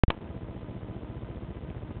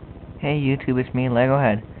Hey YouTube, it's me,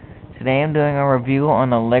 LegoHead. Today I'm doing a review on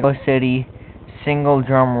the Lego City single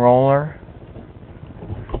drum roller.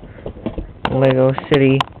 Lego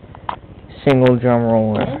City single drum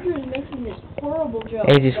roller. Andrew is making this horrible joke.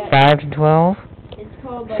 Ages 5 to 12. It's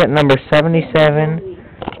called Set number 77.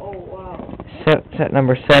 Oh wow. Set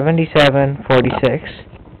number 7746.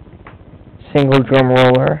 Single drum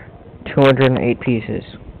roller, 208 pieces.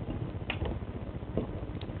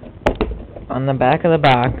 On the back of the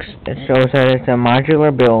box, it shows that it's a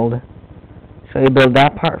modular build. So you build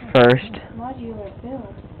that part first. Modular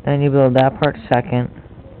build. Then you build that part second.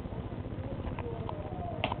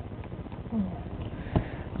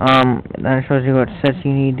 Then it shows you what sets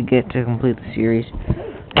you need to get to complete the series.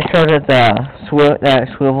 It shows that that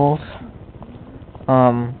swivels.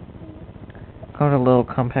 Comes a little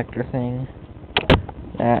compactor thing.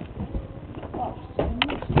 That.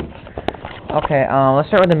 Okay, let's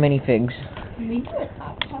start with the minifigs. Can we do a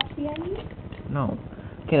top behind you? No.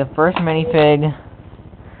 Okay, the first minifig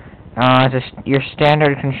is your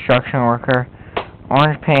standard construction worker.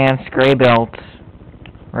 Orange pants, gray belts,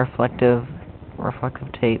 reflective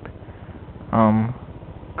tape,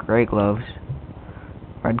 gray gloves,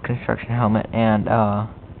 red construction helmet, and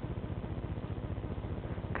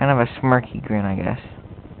kind of a smirky grin, I guess.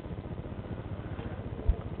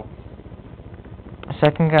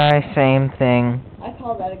 Second guy, same thing. I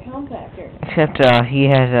call that a compactor. Except he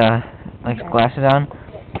has like glasses on.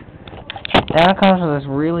 That comes with this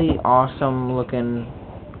really awesome looking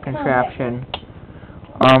contraption.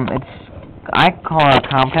 I call it a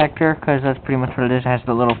compactor because that's pretty much what it is. It has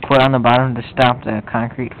the little foot on the bottom to stop the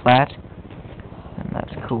concrete flat, and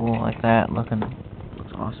that's cool like that. Looks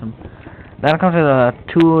awesome. That comes with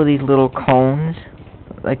two of these little cones,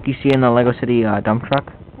 like you see in the Lego City dump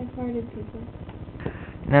truck. I farted, people.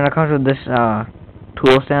 And then it comes with this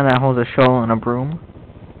tool stand that holds a shovel and a broom.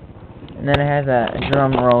 And then it has a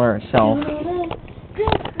drum roller itself.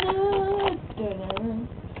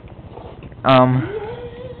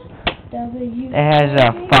 It has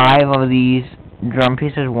 5 of these drum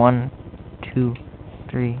pieces. 1, 2,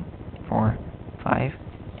 3, 4, 5.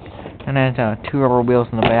 And it has 2 rubber wheels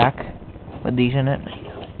in the back with these in it.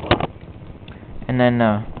 And then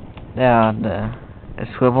it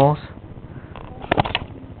swivels.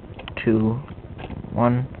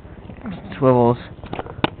 1 swivels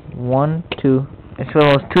 1, 2. It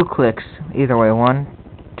swivels 2 clicks either way. 1,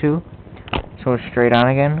 2. So it's straight on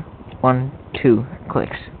again. 1, 2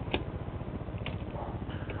 clicks.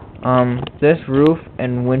 This roof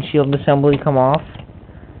and windshield assembly come off.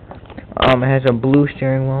 It has a blue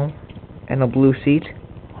steering wheel and a blue seat,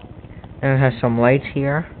 and it has some lights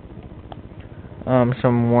here.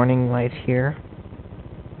 Some warning lights here.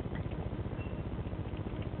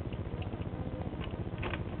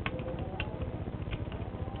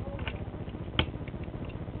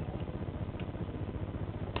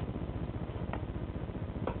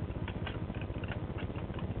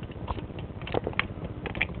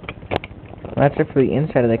 That's it for the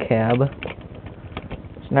inside of the cab.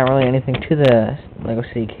 There's not really anything to the Lego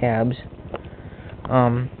City cabs.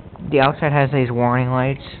 The outside has these warning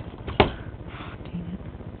lights.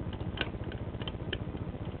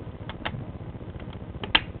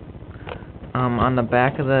 On the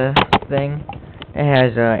back of the thing, it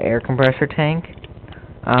has a air compressor tank,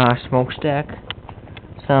 smokestack,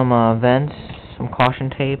 some vents, some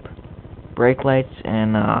caution tape, brake lights,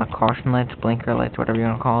 and caution lights, blinker lights, whatever you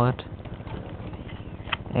want to call it.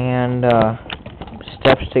 And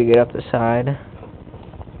steps to get up the side.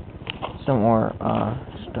 Some more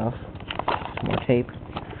stuff. Some more tape.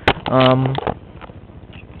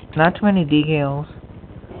 Not too many decals.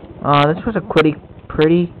 This was a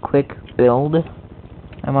pretty quick build,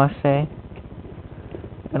 I must say.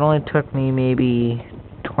 It only took me maybe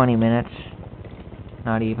 20 minutes.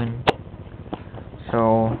 Not even.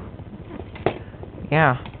 So,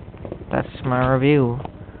 yeah. That's my review.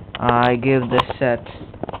 I give this set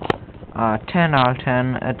 10 out of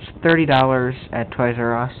 10. It's $30 at Toys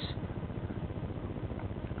R Us.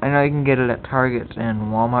 I know you can get it at Target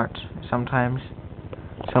and Walmart sometimes,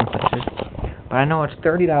 some places. But I know it's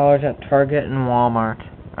 $30 at Target and Walmart.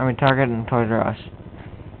 I mean Target and Toys R Us.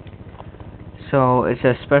 So it's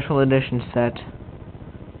a special edition set.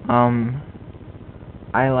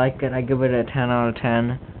 I like it. I give it a 10 out of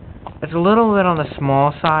 10. It's a little bit on the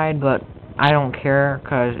small side, but I don't care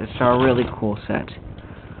because it's a really cool set.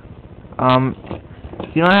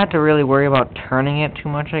 You don't have to really worry about turning it too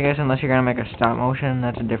much, I guess, unless you're gonna make a stop motion.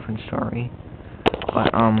 That's a different story.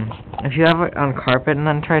 But if you have it on carpet and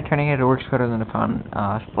then try turning it, it works better than if on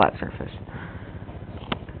flat surface.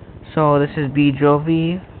 So this is B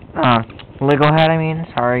Jovi Lego head, I mean.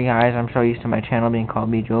 Sorry guys, I'm so used to my channel being called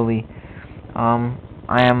BJovi.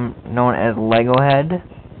 I am known as Lego Head.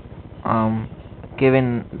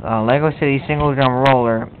 Given Lego City Single Jump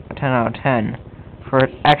Roller a 10 out of 10 for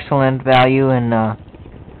its excellent value and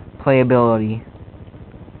playability.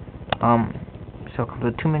 So comes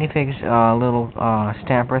with 2 minifigs, little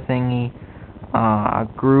stamper thingy, a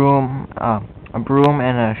broom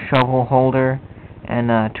and a shovel holder,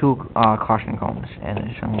 and 2 caution cones and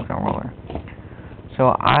a single jump roller.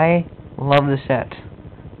 So I love the set.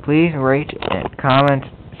 Please rate, comment,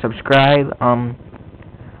 subscribe.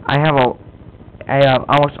 I have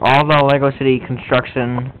almost all the Lego City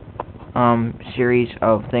construction series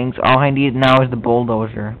of things. All I need now is the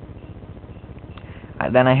bulldozer.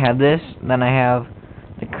 Then I have this. Then I have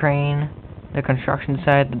the crane, the construction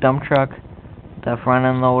site, the dump truck, the front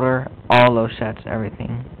end loader, all those sets,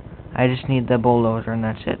 everything. I just need the bulldozer and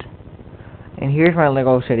that's it. And here's my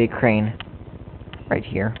Lego City crane, right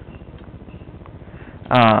here.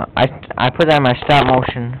 I put that in my stop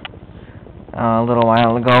motion a little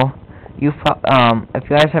while ago. If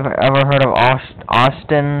you guys have ever heard of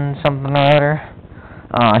Austin something or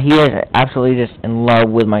other, he is absolutely just in love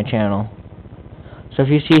with my channel. So if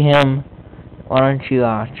you see him, why don't you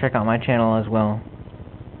check out my channel as well.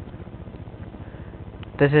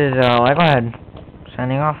 This is Lego Head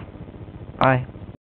signing off. Bye.